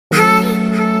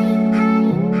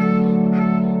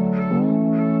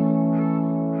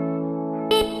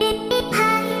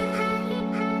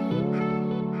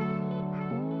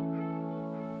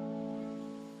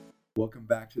welcome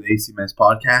back to the ACMS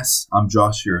podcast. I'm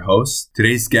Josh, your host.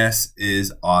 Today's guest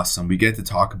is awesome. We get to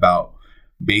talk about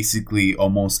basically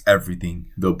almost everything.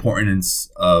 The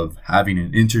importance of having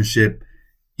an internship,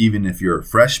 even if you're a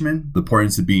freshman, the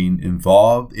importance of being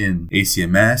involved in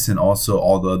ACMS and also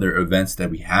all the other events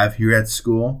that we have here at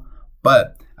school.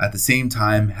 But at the same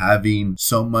time, having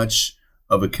so much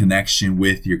of a connection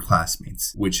with your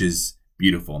classmates, which is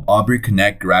beautiful. Aubrey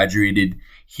Connect graduated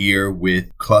here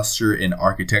with cluster in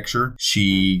architecture.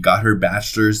 She got her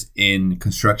bachelor's in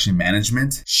construction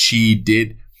management. She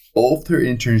did both her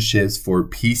internships for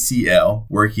PCL,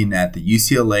 working at the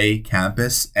UCLA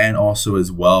campus and also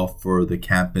as well for the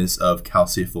campus of Cal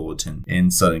State Fullerton in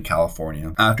Southern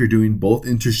California. After doing both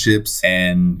internships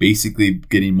and basically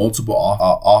getting multiple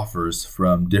offers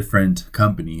from different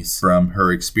companies, from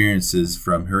her experiences,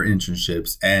 from her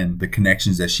internships, and the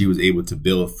connections that she was able to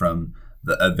build from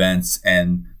the events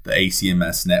and the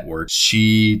ACMS network,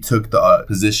 she took the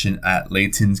position at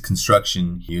Layton's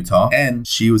Construction, Utah, and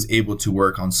she was able to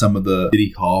work on some of the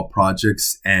City Hall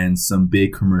projects and some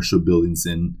big commercial buildings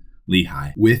in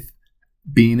Lehigh. With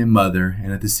being a mother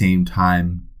and at the same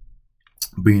time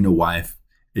being a wife,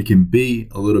 it can be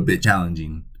a little bit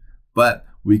challenging, but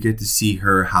we get to see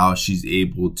her how she's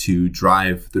able to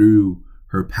drive through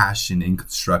her passion in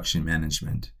construction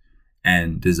management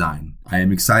and design. I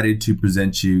am excited to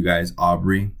present to you guys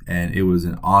Aubrey, and it was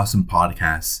an awesome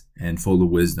podcast and full of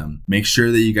wisdom. Make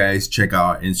sure that you guys check out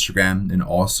our Instagram, and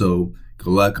also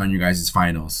good luck on your guys'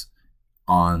 finals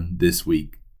on this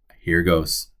week. Here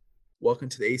goes. Welcome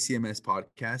to the ACMS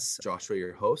podcast. Joshua,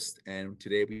 your host, and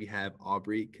today we have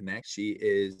Aubrey Connect. She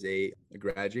is a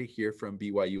graduate here from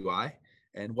BYUI.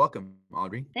 And welcome,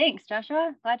 Aubrey. Thanks,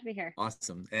 Joshua. Glad to be here.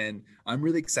 Awesome. And I'm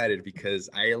really excited because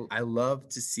I love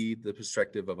to see the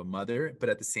perspective of a mother, but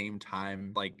at the same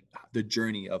time, like the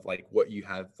journey of like what you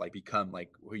have like become, like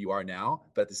who you are now,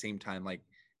 but at the same time, like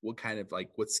what kind of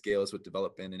like what scales, what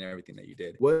development and everything that you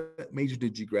did. What major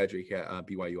did you graduate here at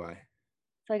BYUI?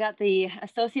 So I got the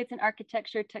Associates in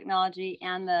Architecture Technology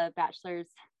and the Bachelor's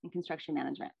in Construction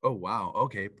Management. Oh, wow.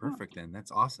 Okay, perfect then.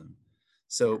 That's awesome.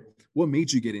 So what made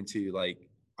you get into like,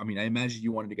 I mean, I imagine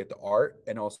you wanted to get the art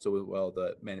and also as well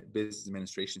the business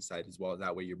administration side as well.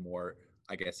 That way you're more,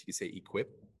 I guess you could say,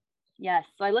 equipped. Yes.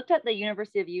 So I looked at the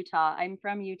University of Utah. I'm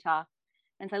from Utah.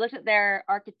 And so I looked at their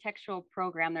architectural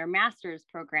program, their master's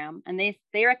program, and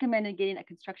they recommended getting a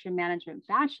construction management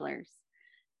bachelor's.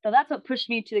 So that's what pushed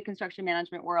me to the construction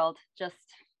management world, just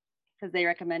because they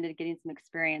recommended getting some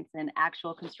experience in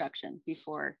actual construction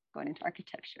before going into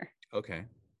architecture. Okay.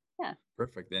 Yeah.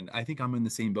 Perfect. Then I think I'm in the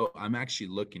same boat. I'm actually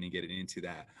looking to get into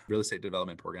that real estate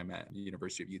development program at the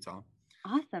University of Utah.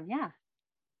 Awesome. Yeah.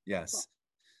 Yes. Cool.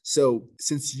 So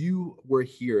since you were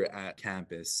here at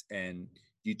campus and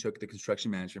you took the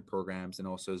construction management programs and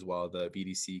also as well the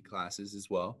VDC classes as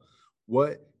well,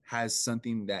 what has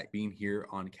something that being here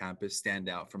on campus stand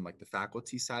out from like the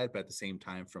faculty side, but at the same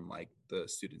time from like the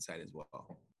student side as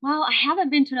well? Well, I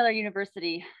haven't been to another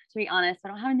university, to be honest. I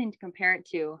don't have anything to compare it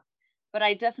to. But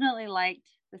I definitely liked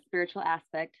the spiritual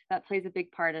aspect. That plays a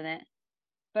big part in it.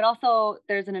 But also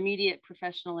there's an immediate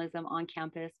professionalism on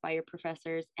campus by your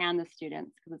professors and the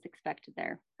students because it's expected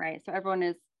there, right? So everyone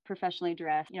is professionally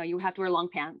dressed. You know, you have to wear long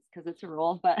pants because it's a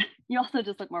rule, but you also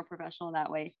just look more professional that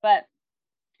way. But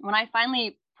when I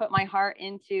finally put my heart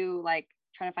into like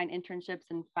trying to find internships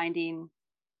and finding,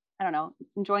 I don't know,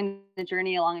 enjoying the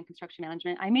journey along in construction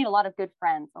management, I made a lot of good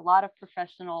friends, a lot of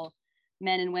professional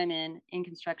men and women in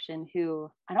construction who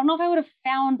I don't know if I would have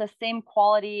found the same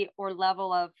quality or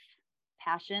level of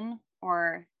passion,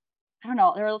 or I don't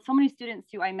know. There were so many students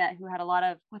who I met who had a lot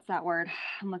of, what's that word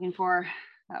I'm looking for?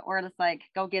 That word is like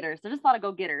go-getters. There's just a lot of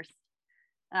go-getters.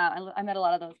 I met a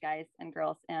lot of those guys and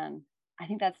girls, and I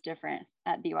think that's different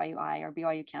at BYUI or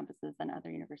BYU campuses than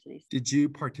other universities. Did you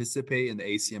participate in the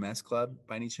ACMS club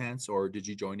by any chance, or did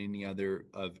you join any other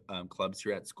of clubs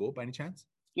here at school by any chance?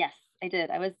 Yes, I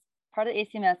did. I was part of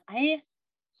ACMS. I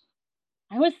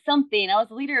was something. I was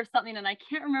the leader of something, and I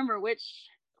can't remember which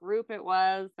group it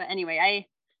was. But anyway,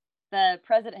 the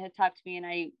president had talked to me, and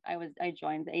I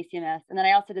joined the ACMS, and then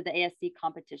I also did the ASC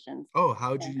competitions. Oh,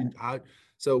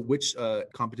 so which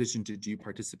competition did you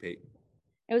participate?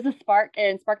 It was a Spark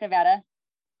in Spark, Nevada.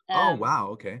 Oh wow,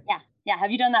 okay. Yeah.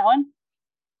 Have you done that one?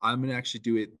 I'm gonna actually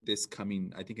do it this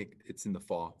coming. I think it's in the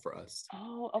fall for us.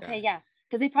 Oh, okay, yeah.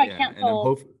 Because they probably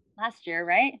canceled last year,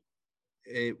 right?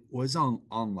 It was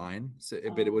online,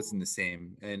 but it wasn't the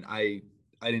same. And I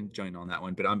didn't join on that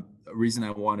one. But the reason I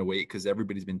want to wait because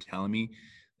everybody's been telling me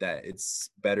that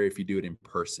it's better if you do it in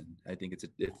person. I think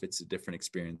it's a different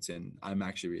experience, and I'm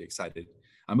actually really excited.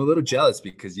 I'm a little jealous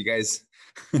because you guys,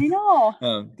 I know.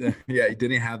 yeah, you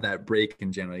didn't have that break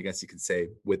in general, I guess you could say,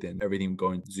 within everything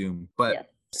going Zoom. But Yes,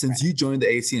 since correct. you joined the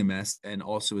ACMS and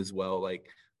also as well, like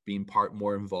being part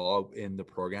more involved in the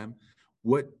program,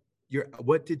 what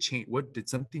what did change? What did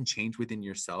something change within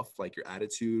yourself, like your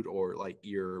attitude or like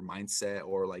your mindset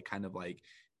or like kind of like,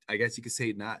 I guess you could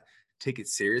say not take it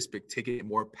serious, but take it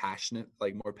more passionate,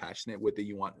 like more passionate with the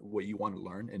you want what you want to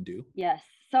learn and do. Yes.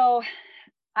 So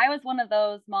I was one of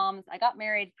those moms. I got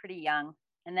married pretty young,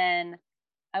 and then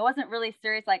I wasn't really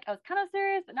serious. Like I was kind of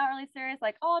serious, but not really serious.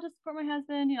 Like, oh, I'll just support my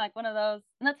husband, like one of those.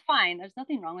 And that's fine. There's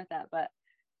nothing wrong with that. But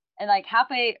and like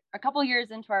halfway, a couple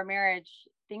years into our marriage,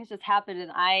 things just happened,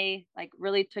 and I like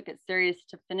really took it serious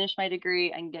to finish my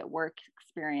degree and get work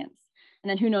experience. And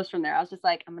then who knows from there? I was just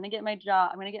like, I'm gonna get my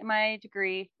job. I'm gonna get my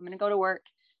degree. I'm gonna go to work,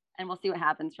 and we'll see what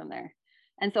happens from there.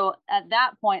 And so at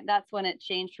that point, that's when it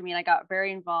changed for me. And I got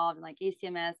very involved in like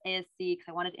ACMS, ASC, because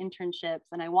I wanted internships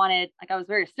and I wanted, like, I was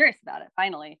very serious about it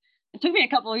finally. It took me a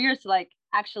couple of years to like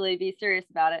actually be serious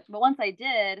about it. But once I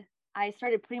did, I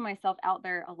started putting myself out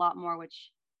there a lot more, which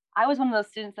I was one of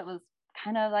those students that was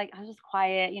kind of like, I was just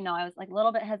quiet. I was like a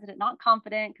little bit hesitant, not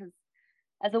confident, because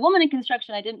as a woman in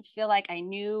construction, I didn't feel like I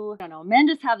knew, I don't know, men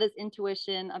just have this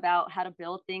intuition about how to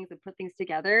build things and put things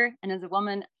together. And as a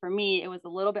woman, for me, it was a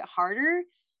little bit harder.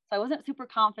 So I wasn't super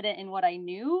confident in what I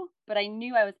knew, but I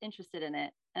knew I was interested in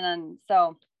it. And then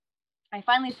so I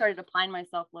finally started applying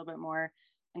myself a little bit more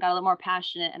and got a little more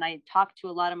passionate. And I talked to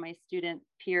a lot of my student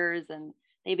peers, and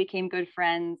they became good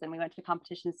friends. And we went to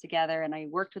competitions together, and I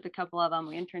worked with a couple of them.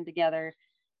 We interned together.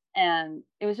 And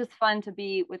it was just fun to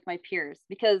be with my peers,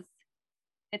 because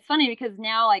it's funny because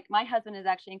now, like, my husband is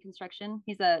actually in construction.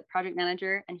 He's a project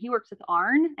manager and he works with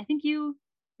Arn. I think you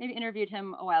maybe interviewed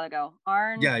him a while ago.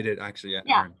 Arn. Yeah, I did actually. Yeah,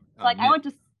 Yeah. Aaron. So like Yeah.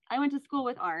 I went to school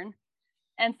with Arn.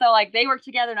 And so like they work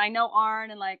together, and I know Arn,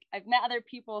 and like I've met other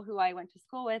people who I went to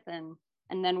school with and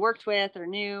then worked with or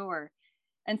knew, or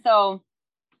and so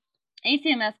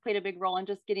ACMS played a big role in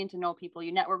just getting to know people.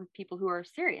 You network with people who are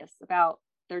serious about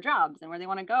their jobs and where they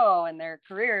want to go and their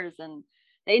careers, and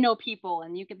they know people,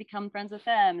 and you can become friends with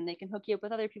them, and they can hook you up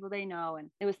with other people they know.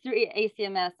 And it was through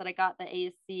ACMS that I got the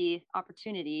ASC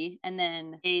opportunity. And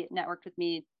then they networked with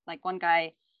me. Like one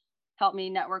guy helped me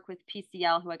network with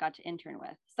PCL, who I got to intern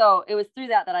with. So it was through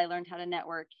that I learned how to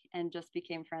network and just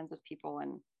became friends with people,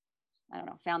 and I don't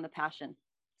know, found the passion.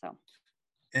 So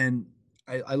And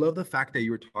I love the fact that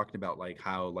you were talking about like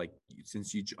how like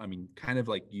since I mean kind of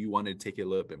like you wanted to take it a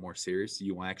little bit more serious.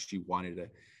 You actually wanted to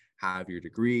have your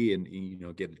degree and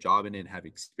get a job in it and have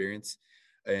experience.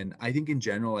 And I think in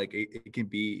general like it can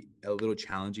be a little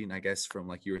challenging, I guess, from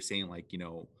like you were saying like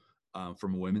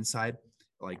from a women's side,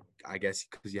 like I guess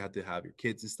because you have to have your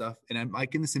kids and stuff. And I'm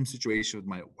like in the same situation with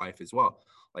my wife as well.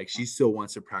 Like she still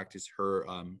wants to practice her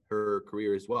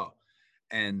career as well.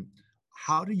 And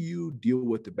how do you deal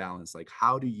with the balance? Like,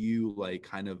 how do you like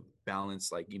kind of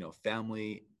balance like,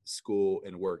 family, school,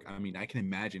 and work? I mean, I can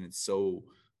imagine it's so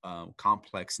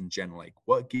complex in general. Like,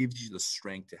 what gives you the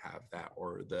strength to have that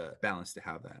or the balance to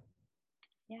have that?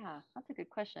 yeah, that's a good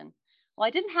question. Well, I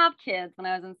didn't have kids when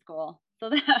I was in school, so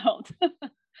that helped.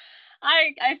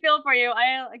 I feel for you.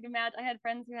 I like imagine I had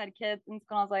friends who had kids in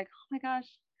school. I was like, oh my gosh,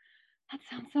 that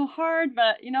sounds so hard,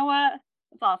 but you know what?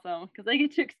 It's awesome because they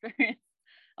get to experience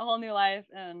a whole new life.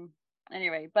 And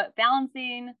anyway, but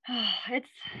balancing, it's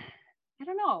I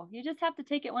don't know. You just have to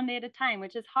take it one day at a time,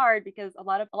 which is hard because a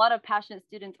lot of passionate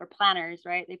students are planners,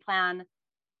 right? They plan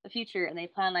the future, and they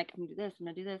plan like, I'm gonna do this, I'm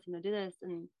gonna do this, I'm gonna do this,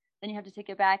 and then you have to take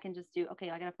it back and just do,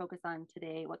 okay, I gotta focus on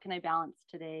today. What can I balance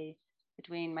today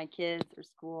between my kids or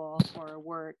school or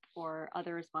work or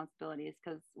other responsibilities?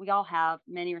 Because we all have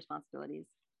many responsibilities.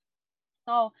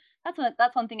 So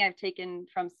that's one thing I've taken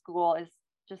from school is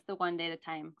just the one day at a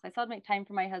time. Because I still had to make time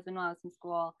for my husband while I was in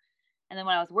school, and then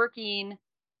when I was working,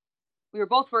 we were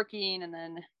both working, and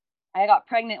then I got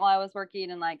pregnant while I was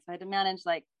working, and like so I had to manage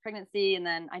like pregnancy, and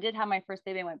then I did have my first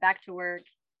baby. I went back to work,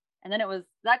 and then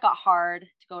that got hard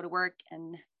to go to work,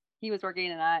 and he was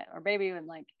working, and our baby, and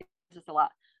like it's just a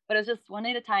lot. But it was just one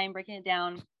day at a time, breaking it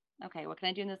down. Okay, what can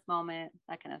I do in this moment?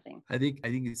 That kind of thing. I think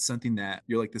it's something that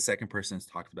you're like the second person that's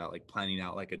talked about, like planning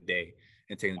out like a day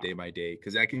and taking it Yeah. day by day.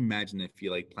 Because I can imagine if you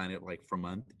like plan it like for a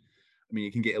month, I mean,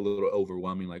 it can get a little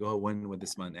overwhelming. Like, oh, when would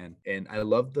this month end? And I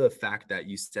love the fact that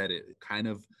you said it, kind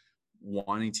of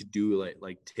wanting to do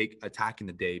like take attacking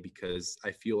the day, because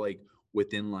I feel like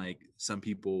within like some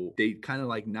people they kind of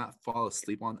like not fall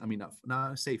asleep on. I mean,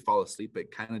 not say fall asleep,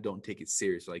 but kind of don't take it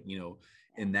serious. Like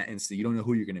in that instant, you don't know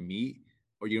who you're gonna meet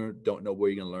or you don't know where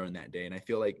you're gonna learn that day. And I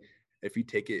feel like if you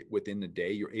take it within the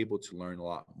day, you're able to learn a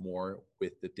lot more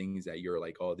with the things that you're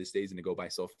like, oh, this day's gonna go by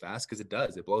so fast, because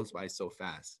it blows by so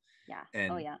fast. Yeah. Oh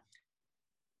And yeah.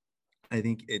 I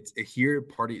think it's here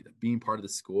being part of the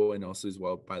school, and also as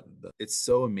well it's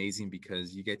so amazing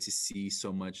because you get to see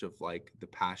so much of like the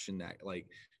passion that like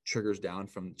triggers down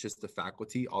from just the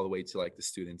faculty all the way to like the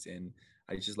students. And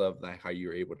I just love like how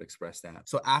you're able to express that.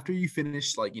 So after you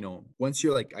finish, like, once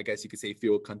you're like, I guess you could say,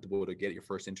 feel comfortable to get your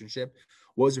first internship,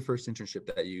 what was your first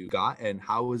internship that you got, and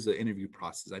how was the interview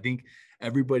process? I think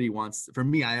everybody wants, for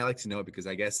me, I like to know, because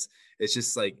I guess it's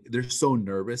just like they're so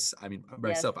nervous. I mean, Yes.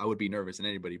 myself, I would be nervous in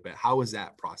anybody, but how was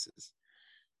that process?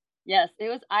 Yes, it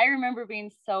was. I remember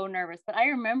being so nervous, but I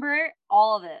remember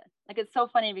all of it. Like, it's so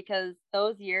funny because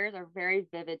those years are very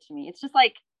vivid to me. It's just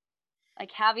like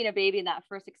having a baby and that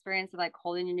first experience of like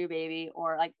holding your new baby,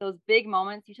 or like those big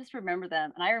moments, you just remember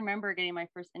them. And I remember getting my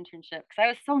first internship because I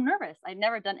was so nervous. I'd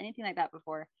never done anything like that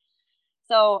before.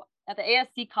 So at the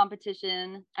ASC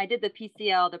competition, I did the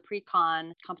PCL, the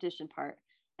pre-con competition part.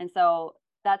 And so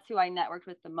that's who I networked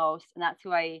with the most. And that's who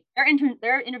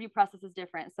their interview process is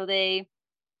different. So they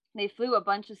flew a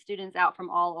bunch of students out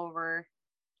from all over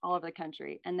the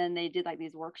country. And then they did like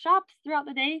these workshops throughout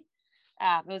the day.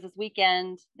 It was this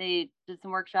weekend. They did some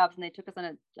workshops and they took us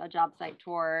on a job site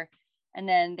tour. And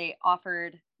then they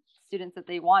offered students that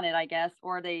they wanted, I guess,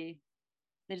 or they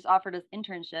just offered us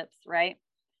internships, right?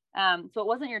 So it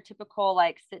wasn't your typical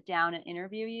like sit down and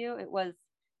interview you. It was,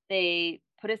 they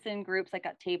put us in groups like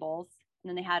at tables, and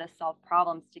then they had us solve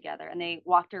problems together. And they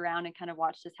walked around and kind of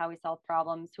watched us how we solved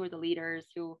problems, who were the leaders,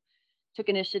 who took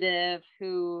initiative,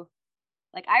 who,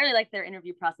 like, I really liked their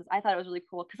interview process. I thought it was really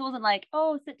cool because it wasn't like,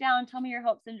 oh, sit down, tell me your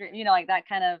hopes and dreams, like that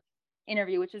kind of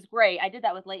interview, which is great. I did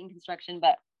that with Leighton Construction,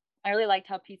 but I really liked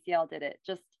how PCL did it.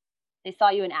 Just, they saw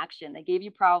you in action. They gave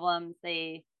you problems.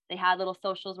 They had little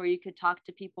socials where you could talk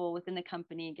to people within the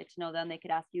company, get to know them. They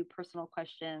could ask you personal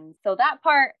questions. So that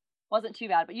part wasn't too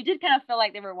bad, but you did kind of feel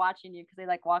like they were watching you because they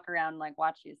like walk around and like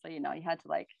watch you. So, you had to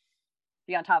like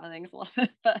be on top of things a little bit,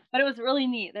 but it was really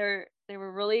neat. They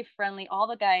were really friendly. All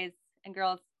the guys and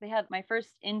girls, they had my first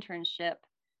internship.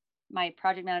 My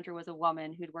project manager was a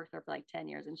woman who'd worked there for like 10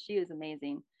 years, and she was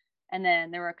amazing. And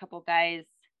then there were a couple guys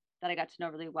that I got to know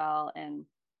really well. And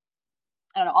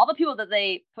I don't know, all the people that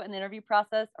they put in the interview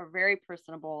process are very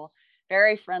personable,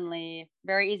 very friendly,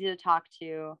 very easy to talk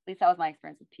to. At least that was my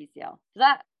experience with PCL.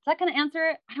 Does that kind of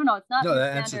answer it? I don't know. It's not No, your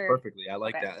that answers standard. perfectly. I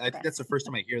like Okay. that. I think Okay. that's the first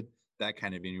time I hear that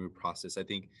kind of interview process. I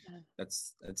think Yeah.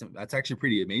 that's actually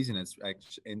pretty amazing. It's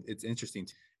actually, and it's interesting.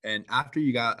 And after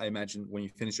you got, I imagine when you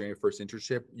finish your first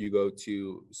internship, you go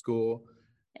to school.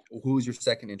 Who was your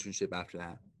second internship after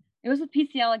that? It was with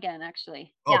PCL again,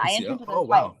 actually. Oh, Yeah, I PCO. interned with them Oh,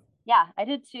 twice. wow. Yeah, I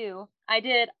did too.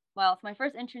 Well, so my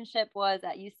first internship was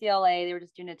at UCLA. They were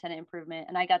just doing attendant improvement,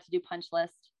 and I got to do punch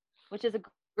list, which is a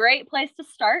great place to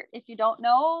start if you don't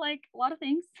know like a lot of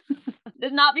things.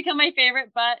 Did not become my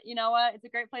favorite, but you know what? It's a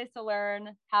great place to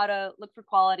learn how to look for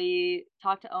quality,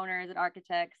 talk to owners and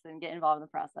architects, and get involved in the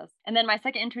process. And then my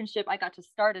second internship, I got to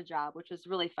start a job, which was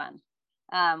really fun.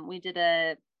 We did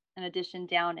an addition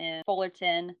down in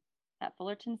Fullerton, at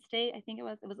Fullerton State, I think it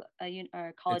was. It was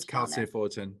a college It's Cal down there. State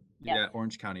Fullerton. Yes. Yeah,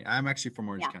 Orange County. I'm actually from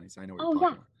Orange Yeah. County, so I know what Oh you're yeah.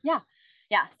 talking about. Yeah.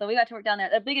 Yeah. So we got to work down there.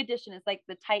 A big addition is like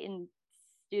the Titan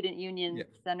Student Union Yeah.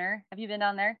 Center. Have you been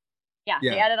down there? Yeah.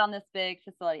 They Yeah. added on this big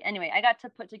facility. Anyway, I got to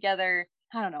put together,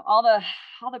 I don't know, all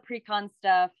the pre-con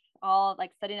stuff, all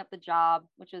like setting up the job,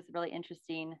 which was really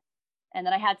interesting. And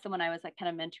then I had someone I was like kind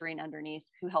of mentoring underneath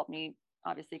who helped me,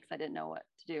 obviously, because I didn't know what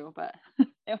to do, but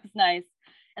it was nice.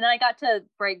 And then I got to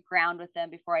break ground with them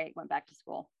before I went back to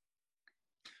school.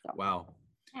 So, Wow.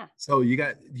 yeah. So you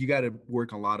got to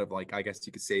work a lot of, like, I guess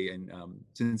you could say, and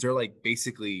since they're like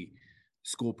basically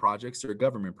school projects or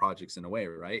government projects in a way,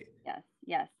 right? Yes.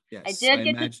 Yes. I Yes. did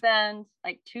get to spend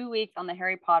like 2 weeks on the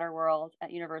Harry Potter world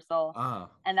at Universal,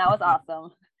 and that was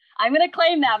awesome. I'm going to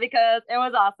claim that because it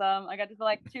was awesome. I got to spend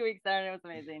like 2 weeks there, and it was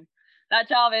amazing. That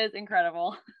job is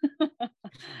incredible.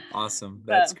 Awesome.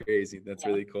 That's crazy. That's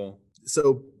really cool.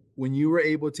 So when you were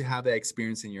able to have that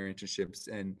experience in your internships,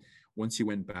 and once you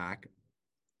went back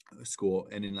to school,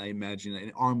 and then I imagine,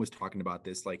 and Arm was talking about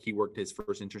this, like he worked his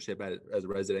first internship as a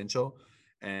residential,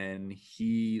 and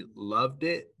he loved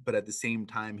it, but at the same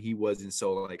time he wasn't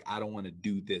so like, I don't want to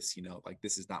do this, like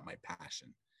this is not my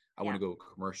passion. I want to go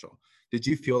commercial. Did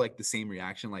you feel like the same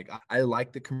reaction? Like, I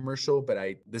like the commercial, but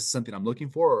this is something I'm looking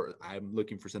for, or I'm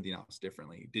looking for something else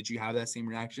differently. Did you have that same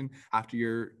reaction after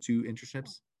your 2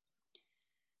 internships?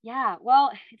 Yeah,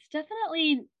 well, it's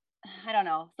definitely, I don't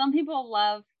know. Some people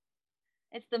love,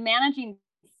 it's the managing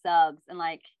subs and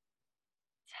like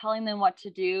telling them what to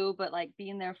do, but like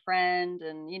being their friend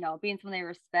and, being someone they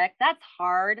respect. That's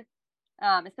hard.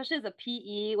 Especially as a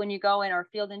PE, when you go in, or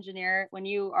field engineer, when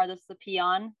you are the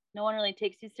peon, no one really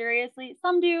takes you seriously.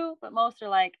 Some do, but most are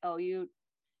like, oh, you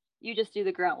just do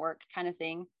the grunt work kind of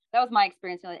thing. That was my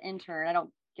experience as an intern. I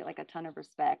don't get like a ton of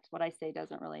respect. What I say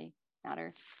doesn't really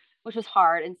matter, which was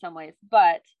hard in some ways.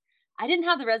 But I didn't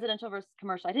have the residential versus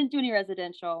commercial. I didn't do any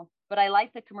residential, but I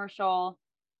liked the commercial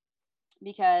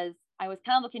because I was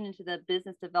kind of looking into the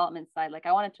business development side. Like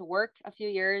I wanted to work a few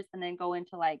years and then go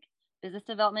into like business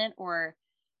development, or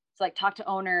to like talk to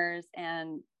owners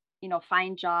and,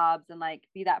 find jobs and like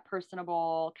be that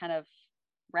personable kind of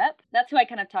rep. That's who I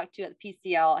kind of talked to at the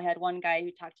PCL. I had one guy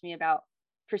who talked to me about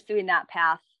pursuing that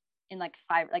path in like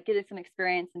getting some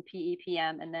experience in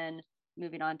PEPM and then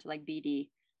moving on to like BD,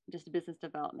 just business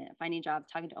development, finding jobs,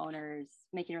 talking to owners,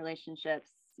 making relationships,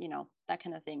 that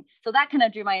kind of thing. So that kind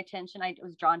of drew my attention. I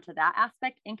was drawn to that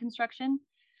aspect in construction.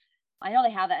 I know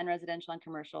they have that in residential and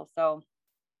commercial. So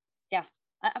yeah,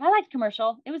 I liked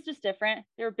commercial. It was just different.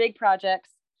 There were big projects.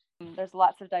 There's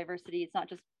lots of diversity. It's not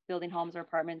just building homes or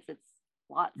apartments. It's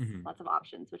lots of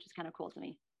options, which is kind of cool to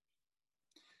me.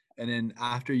 And then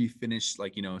after you finish,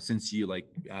 like, since you like,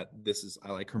 I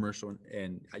like commercial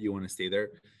and you want to stay there,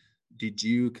 did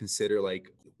you consider like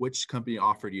which company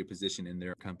offered you a position in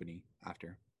their company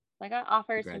after? I got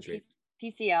offers from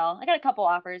PCL. I got a couple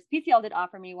offers. PCL did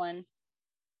offer me one,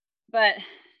 but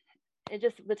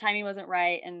the timing wasn't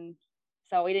right. And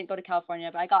so we didn't go to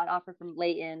California, but I got an offer from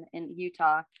Layton in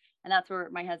Utah. And that's where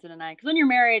my husband and I, because when you're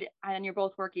married and you're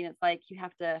both working, it's like you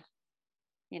have to,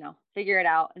 figure it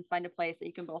out and find a place that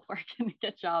you can both work and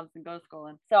get jobs and go to school.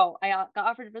 And so I got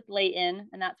offered with Layton,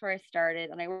 and that's where I started.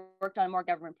 And I worked on more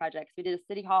government projects. We did a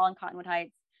city hall in Cottonwood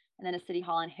Heights, and then a city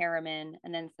hall in Harriman,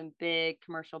 and then some big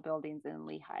commercial buildings in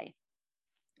Lehigh.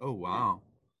 Oh, wow.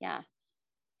 Yeah.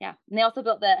 Yeah. And they also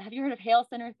built have you heard of Hale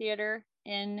Center Theater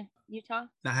in Utah?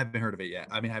 I haven't heard of it yet.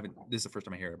 I mean, this is the first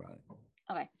time I hear about it.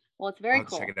 Okay. Well, it's very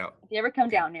cool. Check it out. If you ever come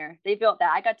down here, they built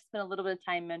that. I got to spend a little bit of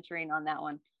time mentoring on that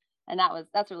one. And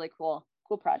that's a really cool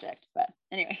project. But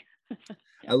anyway. Yeah.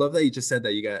 I love that you just said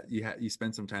that you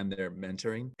spent some time there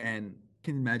mentoring, and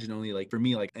can imagine only like for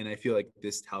me, like, and I feel like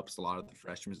this helps a lot of the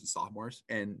freshmen and sophomores.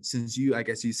 And since I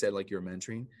guess you said like you're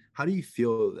mentoring, how do you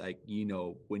feel like,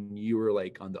 when you were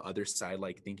like on the other side,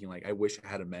 like thinking like, I wish I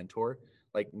had a mentor,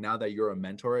 like now that you're a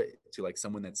mentor to like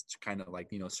someone that's kind of like,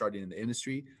 starting in the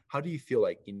industry, how do you feel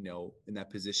like, in that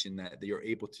position that you're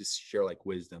able to share like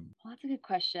wisdom? Well, that's a good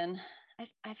question.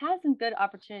 I've had some good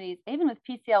opportunities. Even with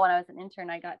PCL, when I was an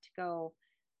intern, I got to go,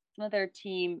 some of their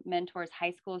team mentors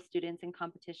high school students in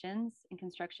competitions in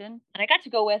construction. And I got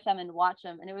to go with them and watch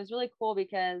them. And it was really cool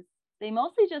because they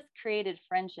mostly just created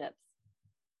friendships.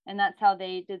 And that's how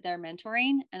they did their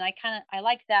mentoring. And I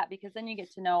like that because then you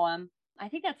get to know them. I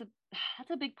think that's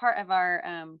a big part of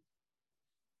our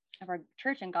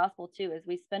church and gospel too, is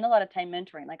we spend a lot of time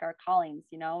mentoring, like our callings,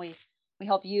 we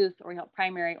help youth, or we help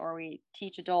primary, or we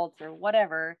teach adults, or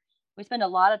whatever. We spend a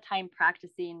lot of time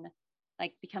practicing,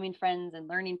 like becoming friends and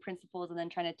learning principles and then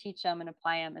trying to teach them and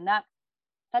apply them. And that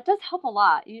does help a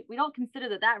lot. We don't consider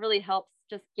that really helps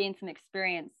just gain some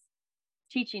experience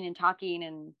teaching and talking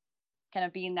and kind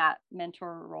of being that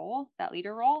mentor role, that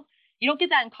leader role. You don't get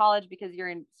that in college because you're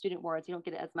in student boards. You don't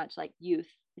get it as much like youth.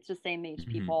 It's just same age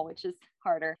people, which is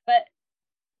harder. But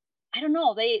I don't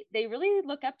know. They really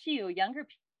look up to you, younger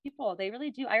people. They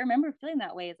really do. I remember feeling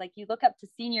that way. It's like you look up to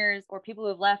seniors or people who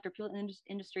have left or people in the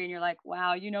industry, and you're like,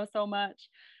 wow, you know so much.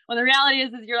 Well, the reality is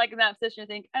you're like in that position. You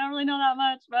think, I don't really know that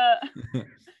much, but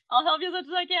I'll help you as much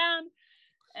as I can.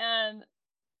 And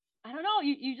I don't know,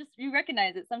 you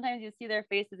recognize it. Sometimes you see their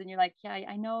faces and you're like, yeah,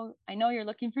 I know you're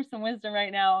looking for some wisdom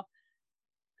right now.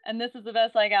 And this is the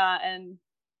best I got. And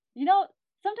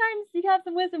sometimes you have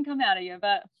some wisdom come out of you,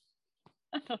 but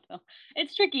I don't know.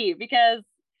 It's tricky because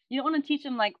you don't want to teach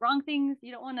them like wrong things.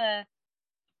 You don't want to,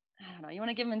 I don't know, you want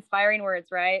to give them inspiring words,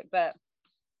 right? But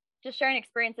just sharing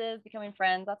experiences, becoming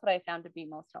friends, that's what I found to be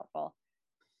most helpful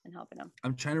in helping them.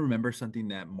 I'm trying to remember something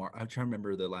that I'm trying to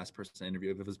remember the last person I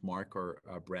interviewed, if it was Mark or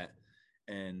Brett.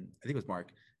 And I think it was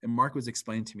Mark. And Mark was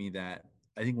explaining to me that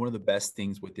I think one of the best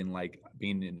things within like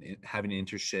being having an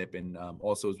internship and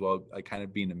also as well, like kind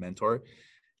of being a mentor,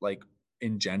 like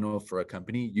in general for a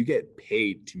company, you get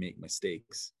paid to make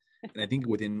mistakes. And I think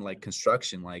within like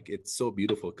construction, like it's so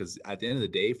beautiful because at the end of the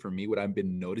day, for me, what I've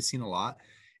been noticing a lot,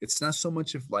 it's not so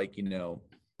much of like,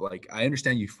 like I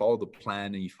understand you follow the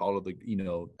plan and you follow the,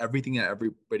 everything that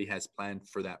everybody has planned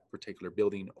for that particular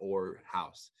building or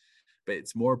house. but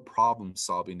it's more problem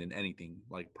solving than anything.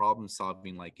 Like problem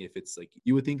solving, like if it's like,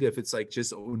 you would think if it's like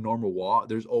just a normal wall,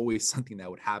 there's always something that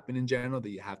would happen in general that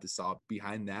you have to solve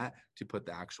behind that to put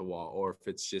the actual wall, or if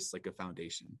it's just like a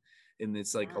foundation. And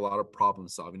it's like a Yeah. lot of problem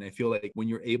solving. I feel like when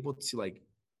you're able to like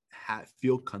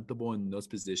feel comfortable in those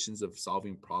positions of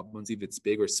solving problems, if it's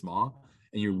big or small,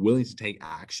 and you're willing to take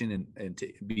action and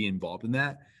to be involved in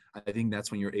that, I think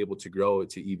that's when you're able to grow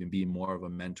to even be more of a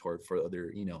mentor for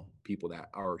other, people that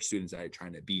are students that are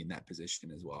trying to be in that position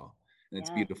as well. And it's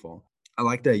Yes. beautiful. I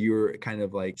like that you're kind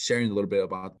of like sharing a little bit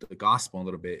about the gospel a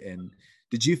little bit. And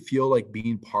did you feel like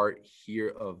being part here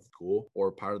of school,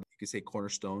 or part of, you could say,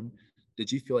 Cornerstone,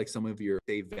 did you feel like some of your,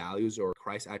 say, values or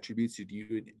Christ attributes, did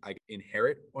you like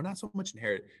inherit, or not so much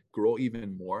inherit, grow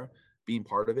even more being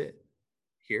part of it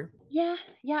here? Yeah,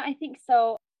 yeah, I think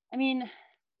so. I mean,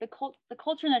 the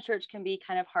culture in the church can be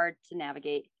kind of hard to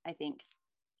navigate, I think.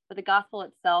 But the gospel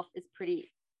itself is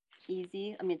pretty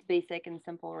easy. I mean, it's basic and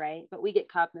simple, right? But we get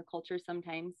caught up in the culture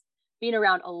sometimes. Being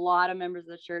around a lot of members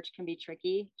of the church can be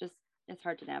tricky. Just it's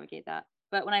hard to navigate that.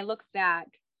 But when I look back,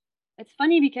 it's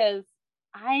funny because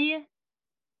I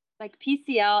like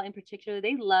PCL in particular,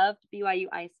 they loved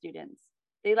BYUI students.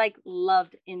 They like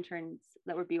loved interns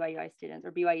that were BYUI students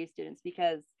or BYU students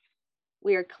because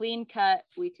we are clean cut.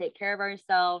 We take care of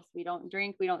ourselves. We don't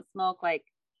drink. We don't smoke. Like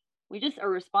we just are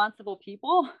responsible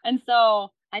people. And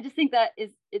so I just think that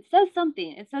it says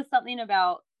something. It says something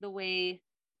about the way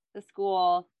the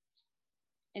school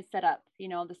is set up,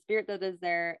 the spirit that is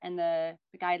there and the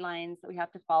guidelines that we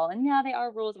have to follow. And yeah, they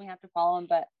are rules and we have to follow them,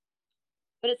 but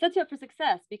it sets you up for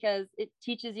success because it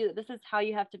teaches you that this is how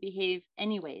you have to behave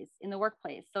anyways in the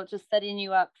workplace. So it's just setting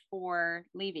you up for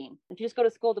leaving. If you just go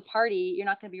to school to party, you're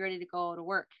not going to be ready to go to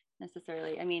work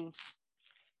necessarily. I mean,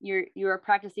 you're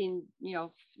practicing,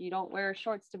 you don't wear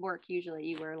shorts to work. Usually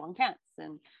you wear long pants,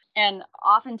 and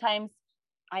oftentimes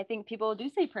I think people do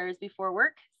say prayers before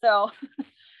work. So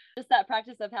just that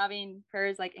practice of having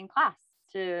prayers like in class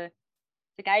to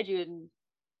guide you and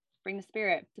bring the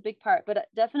spirit, it's a big part. But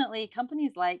definitely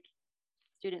companies like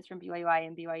students from BYUI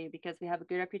and BYU because we have a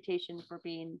good reputation for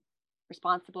being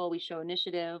responsible. We show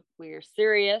initiative. We're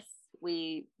serious.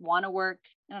 We want to work.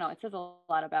 I don't know. It says a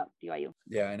lot about BYU.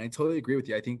 Yeah, and I totally agree with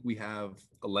you. I think we have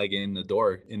a leg in the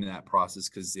door in that process,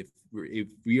 because if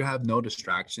we have no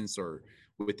distractions, or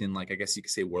within, like, I guess you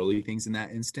could say, worldly things in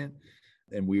that instant,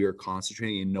 and we are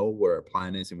concentrating and know where our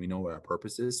plan is and we know what our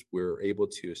purpose is, we're able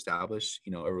to establish,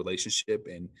 a relationship,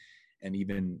 and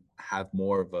even have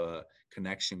more of a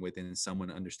connection within someone,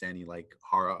 understanding like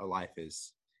how our life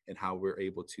is and how we're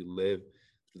able to live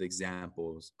the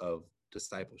examples of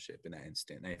discipleship in that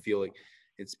instant. And I feel like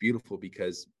it's beautiful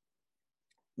because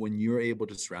when you're able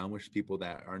to surround with people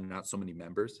that are not so many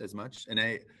members as much, and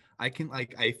I can,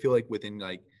 like, I feel like within,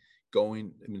 like,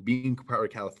 being part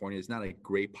of California is not a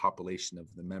great population of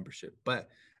the membership, but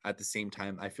at the same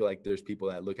time, I feel like there's people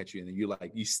that look at you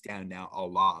and you stand out a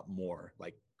lot more,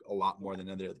 like a lot more than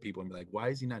other people, and be like, why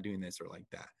is he not doing this or like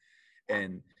that?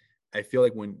 And I feel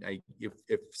like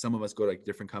if some of us go to like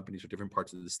different companies or different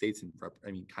parts of the states,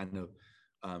 and kind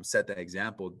of set that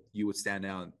example, you would stand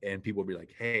out and people would be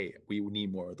like, hey, we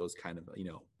need more of those kind of,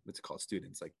 what's it called,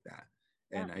 students like that.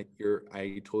 Yeah. And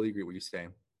I totally agree with what you're saying.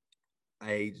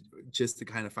 I just to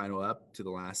kind of final up to the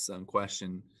last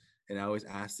question, and I always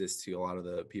ask this to a lot of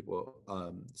the people,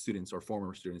 students or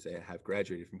former students that have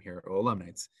graduated from here, or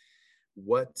alumni.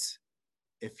 What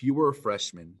if you were a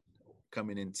freshman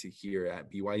coming into here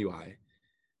at BYUI?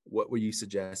 What would you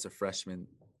suggest a freshman,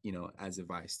 as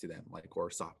advice to them, like, or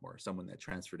a sophomore, someone that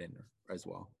transferred in as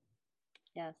well?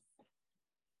 Yes.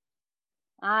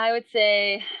 I would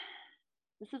say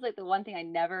this is like the one thing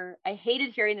I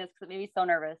hated hearing this because it made me so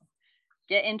nervous.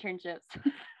 Get internships.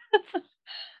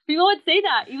 People would say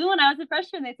that even when I was a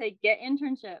freshman, they'd say get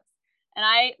internships. And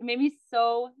it made me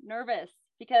so nervous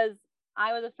because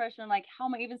I was a freshman. Like, how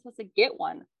am I even supposed to get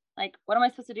one? Like, what am I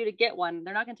supposed to do to get one?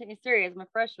 They're not going to take me serious. I'm a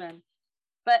freshman.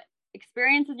 But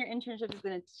experience in your internship is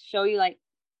going to show you, like,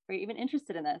 are you even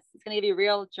interested in this? It's going to give you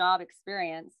real job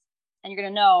experience. And you're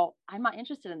going to know, I'm not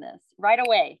interested in this right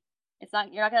away. You're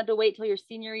not going to have to wait till your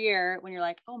senior year when you're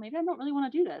like, oh, maybe I don't really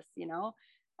want to do this,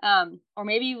 or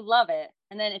maybe you love it.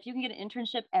 And then if you can get an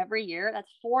internship every year, that's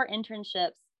 4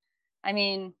 internships. I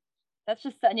mean, that's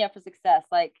just setting you up for success.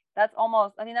 Like that's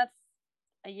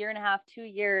a year and a half, 2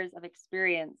 years of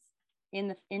experience in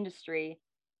the industry,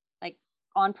 like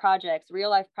on projects, real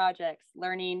life projects,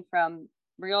 learning from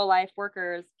real life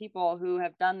workers, people who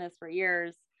have done this for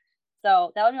years.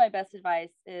 So that would be my best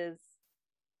advice is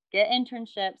get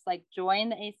internships, like join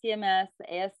the ACMS, the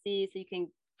ASC, so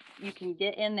you can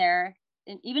get in there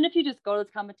and even if you just go to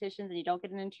those competitions and you don't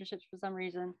get an internship for some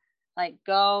reason, like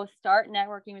go start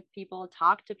networking with people,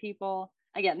 talk to people.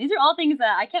 Again, these are all things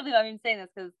that I can't believe I'm even saying this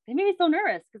because they made me so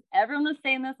nervous because everyone was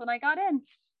saying this when I got in,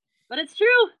 but it's true.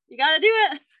 You got to do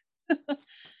it.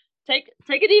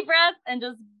 Take a deep breath and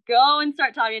just go and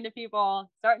start talking to people,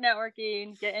 start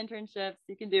networking, get internships.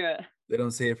 You can do it. They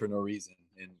don't say it for no reason.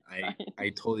 And I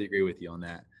totally agree with you on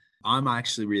that. I'm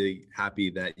actually really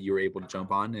happy that you were able to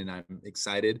jump on, and I'm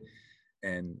excited.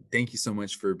 And thank you so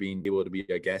much for being able to be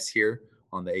a guest here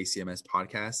on the ACMS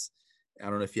podcast. I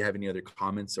don't know if you have any other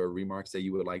comments or remarks that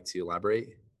you would like to elaborate.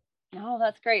 No,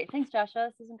 that's great. Thanks, Joshua.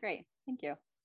 This has been great. Thank you.